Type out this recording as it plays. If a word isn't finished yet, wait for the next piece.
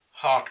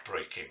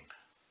Heartbreaking,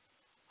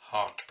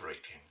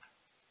 heartbreaking,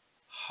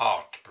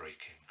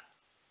 heartbreaking.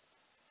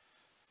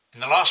 In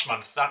the last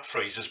month that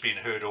phrase has been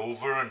heard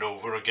over and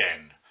over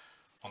again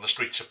on the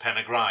streets of Pen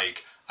y Graig,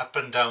 up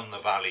and down the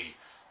valley,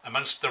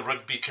 amongst the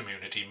rugby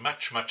community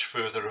much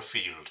further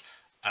afield,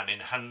 and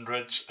in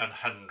hundreds and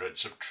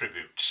hundreds of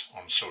tributes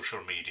on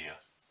social media.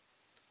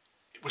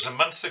 It was a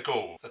month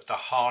ago that the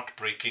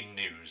heartbreaking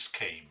news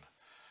came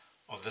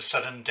of the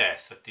sudden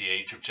death at the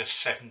age of just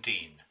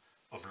 17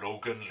 of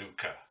Logan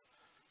Luca,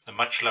 the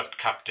much-loved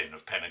captain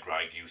of Pen y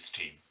Graig youth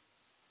team.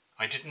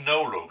 I didn't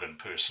know Logan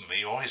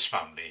personally or his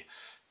family,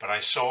 but I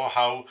saw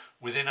how,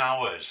 within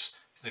hours,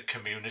 the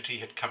community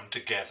had come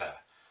together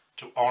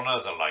to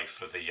honour the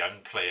life of the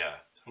young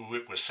player who,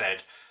 it was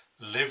said,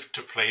 lived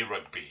to play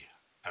rugby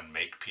and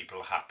make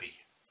people happy.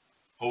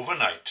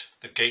 Overnight,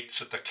 the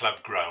gates at the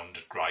club ground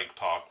at Graig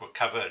Park were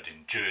covered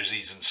in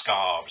jerseys and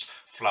scarves,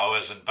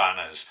 flowers and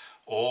banners,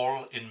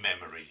 all in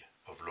memory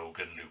of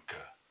Logan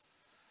Luca.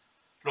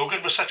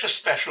 Logan was such a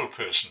special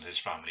person, his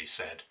family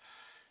said.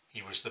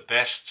 He was the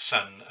best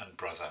son and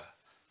brother,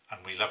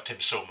 and we loved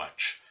him so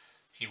much.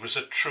 He was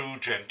a true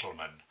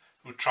gentleman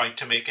who tried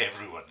to make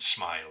everyone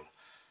smile.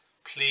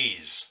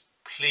 Please,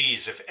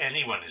 if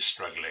anyone is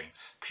struggling,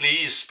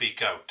 please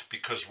speak out,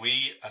 because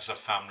we as a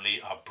family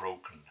are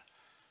broken,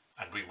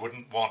 and we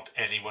wouldn't want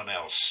anyone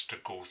else to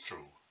go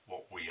through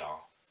what we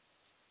are.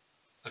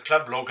 The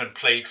club Logan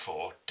played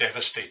for,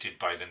 devastated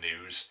by the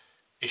news,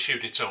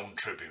 issued its own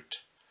tribute.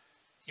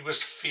 He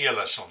was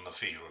fearless on the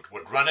field,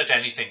 would run at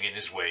anything in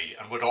his way,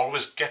 and would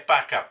always get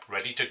back up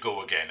ready to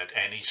go again at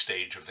any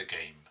stage of the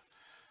game.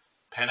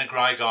 Pen y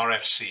Graig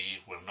RFC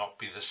will not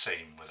be the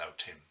same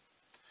without him.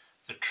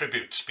 The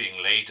tributes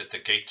being laid at the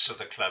gates of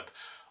the club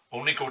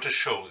only go to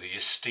show the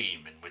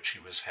esteem in which he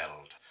was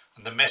held,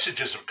 and the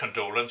messages of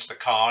condolence, the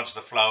cards,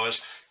 the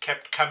flowers,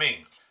 kept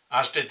coming,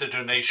 as did the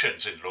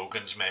donations in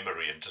Logan's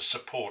memory and to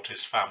support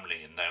his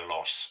family in their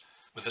loss,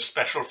 with a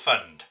special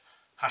fund,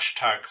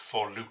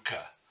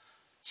 #4Luca,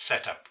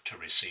 set up to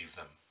receive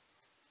them.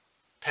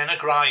 Pen y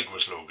Graig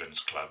was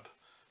Logan's club,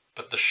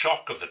 but the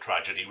shock of the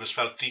tragedy was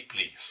felt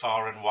deeply,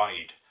 far and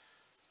wide.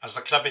 As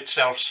the club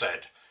itself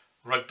said,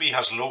 rugby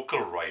has local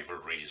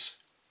rivalries,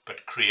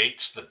 but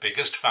creates the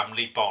biggest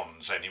family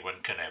bonds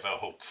anyone can ever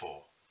hope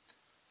for.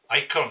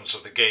 Icons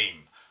of the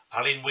game,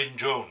 Alun Wyn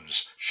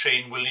Jones,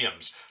 Shane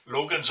Williams,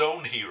 Logan's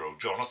own hero,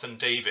 Jonathan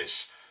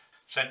Davies,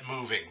 sent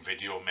moving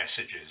video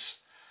messages.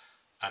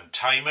 And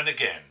time and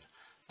again,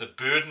 the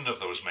burden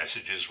of those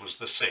messages was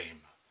the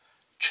same.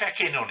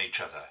 Check in on each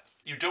other.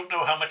 You don't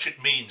know how much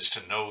it means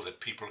to know that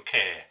people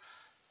care.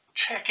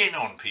 Check in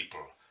on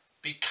people.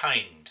 Be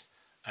kind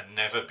and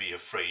never be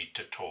afraid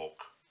to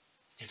talk.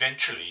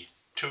 Eventually,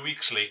 2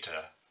 weeks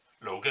later,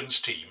 Logan's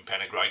team,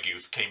 Pen y Graig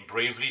Youth, came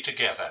bravely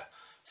together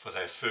for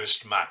their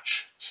first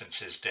match since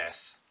his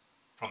death.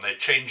 From their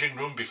changing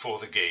room before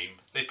the game,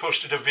 they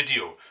posted a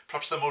video,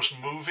 perhaps the most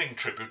moving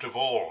tribute of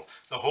all.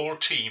 The whole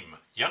team,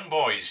 young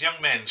boys,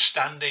 young men,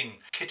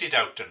 standing, kitted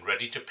out and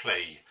ready to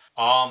play,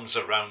 arms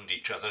around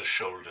each other's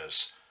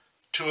shoulders.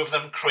 2 of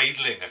them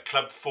cradling a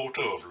club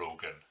photo of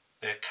Logan,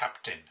 their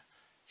captain,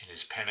 in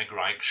his Pen y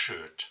Graig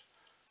shirt.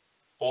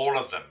 All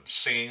of them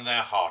singing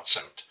their hearts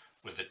out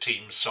with the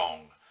team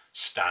song,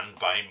 Stand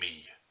By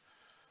Me.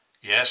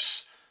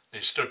 Yes,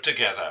 they stood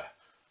together,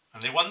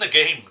 and they won the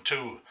game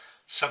too,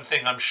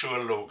 something I'm sure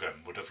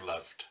Logan would have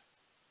loved.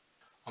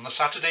 On the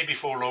Saturday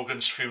before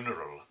Logan's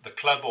funeral, the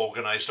club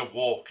organised a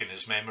walk in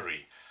his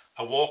memory,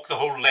 a walk the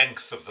whole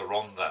length of the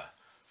Rhondda,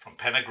 from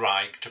Pen y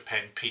Graig to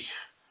Pen Pich,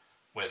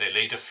 where they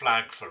laid a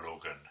flag for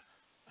Logan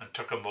and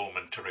took a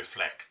moment to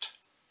reflect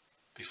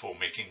before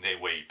making their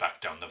way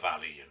back down the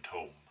valley and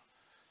home.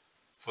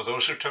 For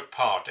those who took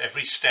part,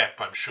 every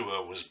step, I'm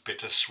sure, was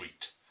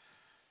bittersweet.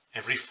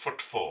 Every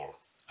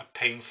footfall, a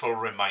painful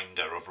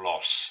reminder of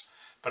loss,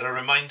 but a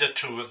reminder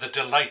too of the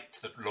delight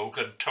that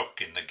Logan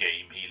took in the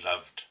game he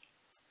loved.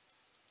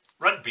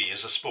 Rugby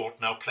is a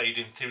sport now played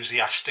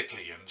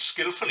enthusiastically and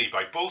skillfully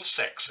by both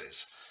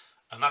sexes,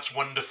 and that's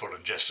wonderful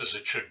and just as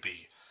it should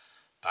be.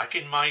 Back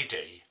in my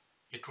day,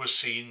 it was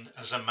seen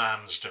as a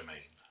man's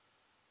domain.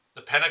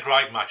 The Pen y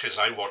Graig matches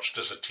I watched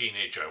as a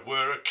teenager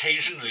were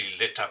occasionally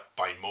lit up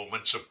by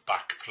moments of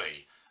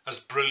backplay, as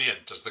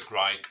brilliant as the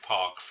Graig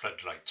Park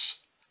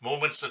floodlights.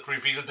 Moments that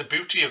revealed the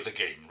beauty of the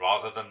game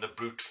rather than the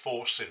brute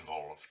force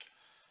involved.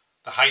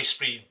 The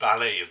high-speed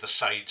ballet of the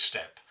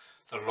sidestep,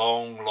 the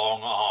long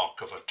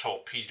arc of a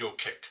torpedo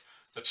kick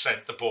that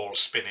sent the ball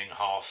spinning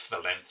half the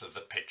length of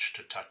the pitch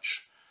to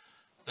touch.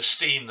 The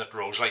steam that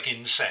rose like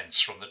incense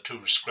from the 2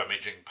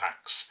 scrummaging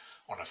packs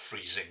on a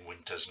freezing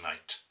winter's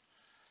night.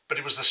 But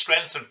it was the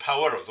strength and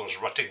power of those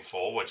rutting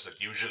forwards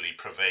that usually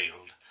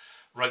prevailed.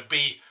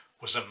 Rugby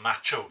was a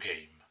macho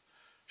game.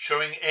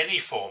 Showing any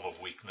form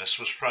of weakness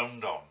was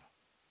frowned on,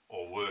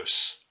 or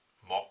worse,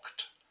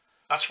 mocked.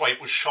 That's why it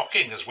was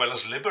shocking as well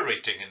as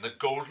liberating in the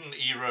golden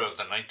era of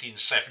the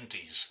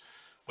 1970s,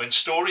 when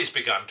stories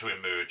began to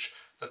emerge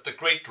that the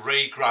great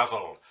Ray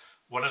Gravel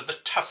one of the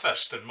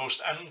toughest and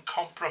most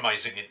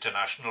uncompromising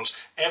internationals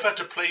ever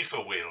to play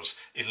for Wales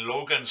in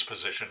Logan's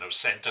position of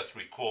centre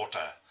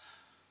three-quarter,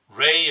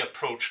 Ray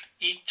approached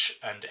each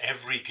and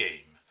every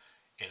game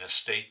in a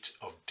state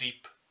of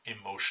deep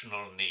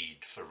emotional need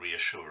for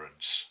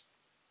reassurance.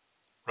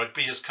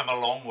 Rugby has come a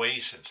long way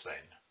since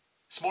then.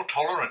 It's more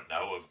tolerant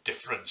now of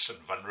difference and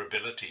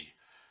vulnerability,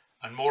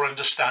 and more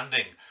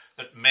understanding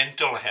that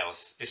mental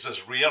health is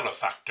as real a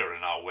factor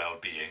in our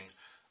well-being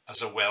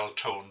as a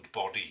well-toned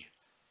body.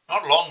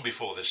 Not long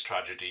before this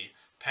tragedy,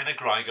 Pen y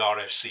Graig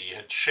RFC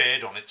had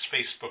shared on its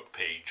Facebook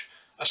page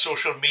a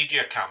social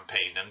media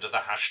campaign under the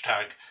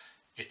hashtag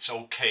 "It's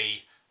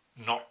okay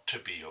not to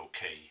be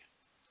okay."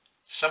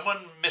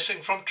 "Someone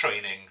missing from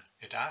training?"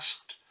 it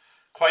asked.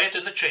 "Quiet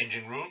in the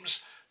changing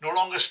rooms? No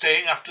longer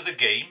staying after the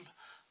game?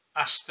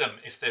 Ask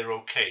them if they're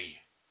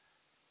okay.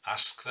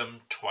 Ask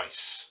them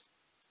twice."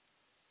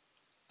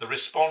 The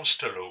response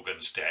to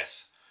Logan's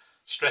death,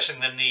 stressing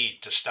the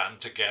need to stand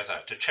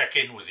together, to check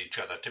in with each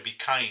other, to be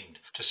kind,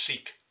 to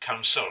seek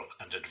counsel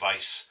and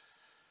advice,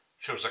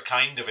 shows a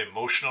kind of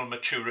emotional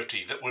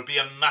maturity that will be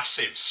a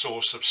massive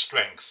source of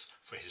strength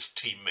for his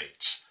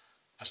teammates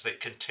as they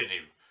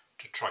continue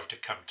to try to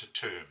come to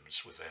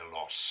terms with their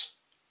loss.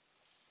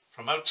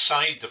 From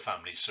outside the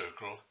family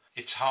circle,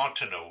 it's hard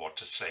to know what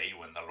to say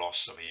when the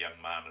loss of a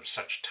young man of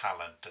such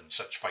talent and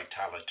such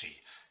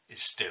vitality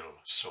is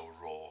still so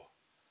raw.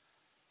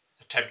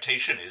 The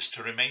temptation is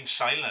to remain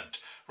silent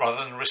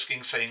rather than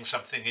risking saying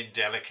something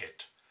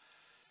indelicate.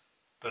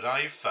 But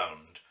I've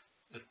found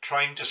that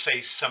trying to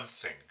say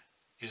something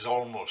is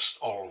almost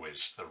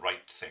always the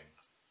right thing,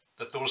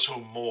 that those who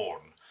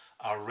mourn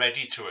are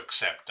ready to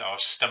accept our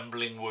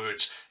stumbling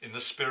words in the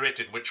spirit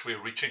in which we're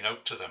reaching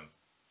out to them.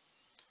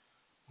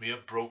 "We are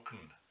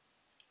broken,"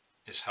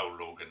 is how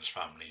Logan's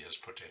family has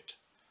put it,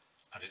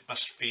 and it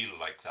must feel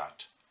like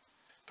that.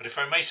 But if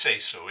I may say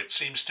so, it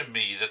seems to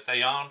me that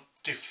they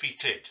aren't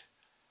defeated.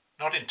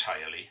 Not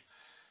entirely,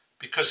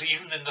 because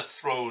even in the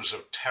throes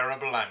of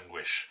terrible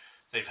anguish,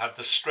 they've had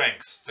the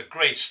strength, the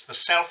grace, the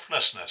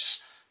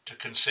selflessness to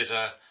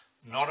consider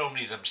not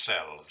only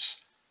themselves,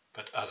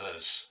 but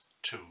others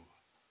too.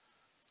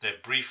 Their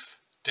brief,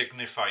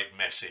 dignified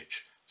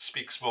message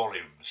speaks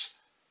volumes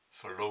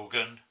for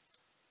Logan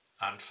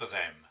and for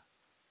them.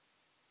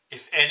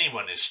 "If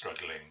anyone is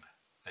struggling,"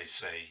 they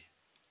say,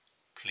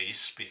 "please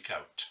speak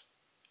out,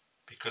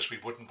 because we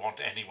wouldn't want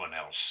anyone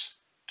else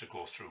to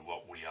go through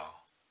what we are."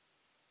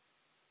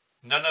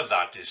 None of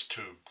that is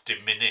to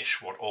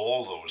diminish what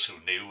all those who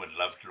knew and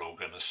loved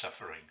Logan are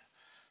suffering,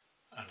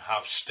 and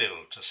have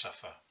still to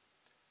suffer.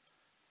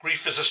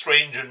 Grief is a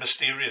strange and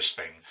mysterious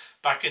thing.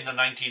 Back in the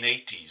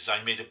 1980s,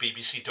 I made a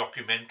BBC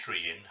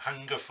documentary in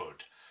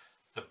Hungerford,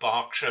 the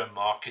Berkshire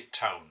market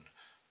town,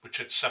 which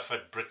had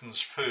suffered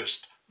Britain's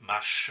first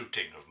mass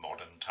shooting of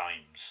modern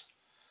times.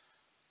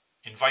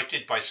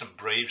 Invited by some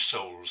brave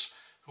souls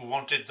who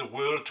wanted the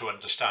world to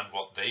understand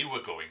what they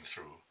were going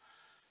through,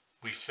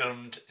 we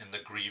filmed in the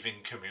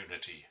grieving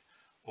community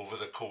over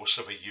the course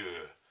of a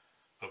year,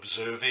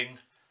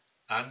 observing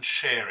and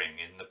sharing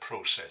in the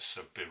process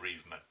of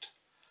bereavement.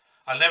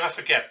 I'll never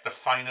forget the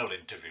final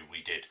interview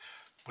we did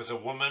with a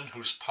woman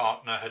whose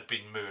partner had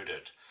been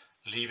murdered,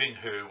 leaving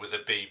her with a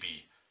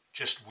baby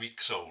just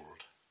weeks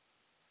old.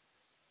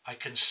 "I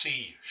can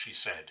see," she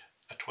said,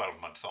 a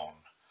 12-month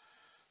on,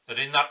 "that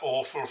in that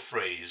awful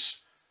phrase,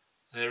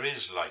 there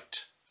is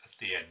light at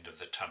the end of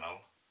the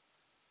tunnel.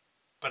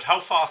 But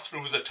how far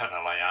through the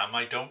tunnel I am,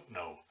 I don't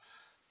know.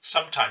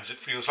 Sometimes it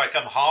feels like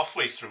I'm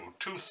halfway through,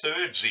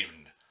 2/3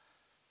 even.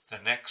 The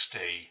next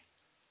day,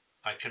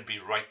 I can be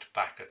right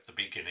back at the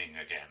beginning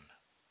again."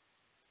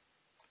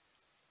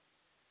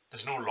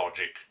 There's no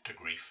logic to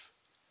grief,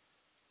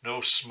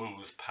 no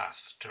smooth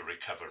path to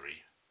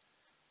recovery,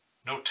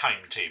 no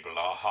timetable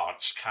our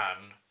hearts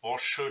can or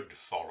should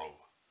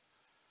follow.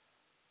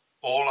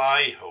 All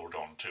I hold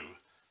on to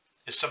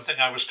is something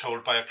I was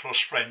told by a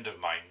close friend of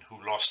mine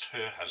who lost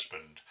her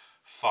husband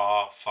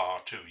far, far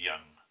too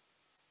young.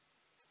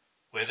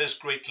 "Where there's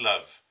great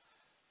love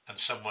and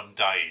someone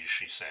dies,"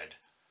 she said,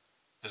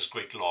 "there's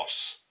great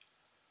loss.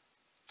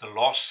 The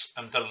loss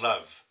and the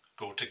love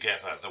go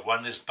together. The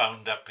one is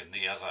bound up in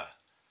the other.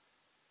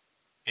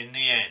 In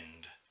the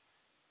end,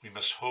 we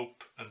must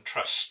hope and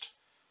trust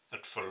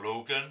that for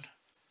Logan,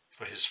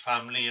 for his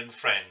family and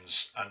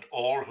friends and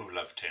all who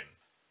loved him,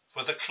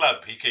 for the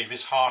club he gave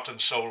his heart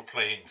and soul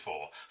playing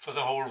for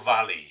the whole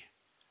valley,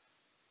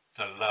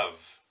 the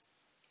love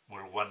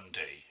will one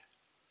day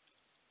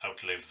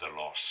outlive the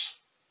loss."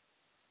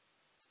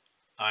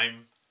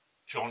 I'm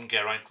John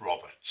Geraint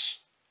Roberts.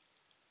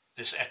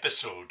 This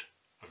episode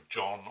of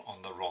John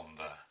on the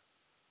Rhondda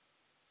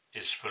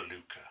is for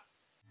Luca.